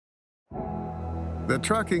The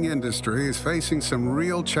trucking industry is facing some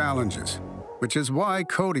real challenges, which is why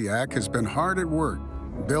Kodiak has been hard at work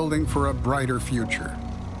building for a brighter future.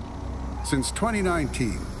 Since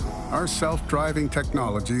 2019, our self-driving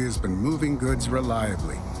technology has been moving goods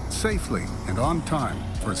reliably, safely, and on time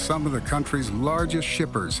for some of the country's largest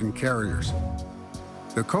shippers and carriers.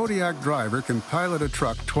 The Kodiak Driver can pilot a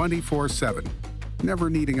truck 24/7, never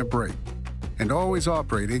needing a break, and always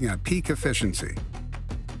operating at peak efficiency.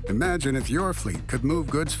 Imagine if your fleet could move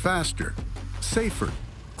goods faster, safer,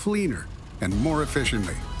 cleaner, and more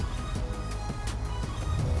efficiently.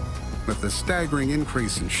 With the staggering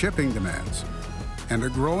increase in shipping demands and a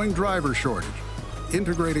growing driver shortage,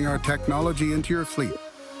 integrating our technology into your fleet,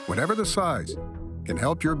 whatever the size, can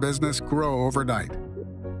help your business grow overnight.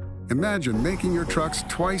 Imagine making your trucks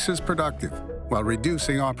twice as productive while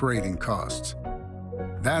reducing operating costs.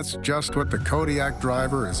 That's just what the Kodiak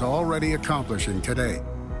Driver is already accomplishing today.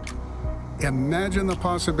 Imagine the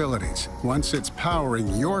possibilities once it's powering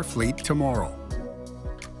your fleet tomorrow.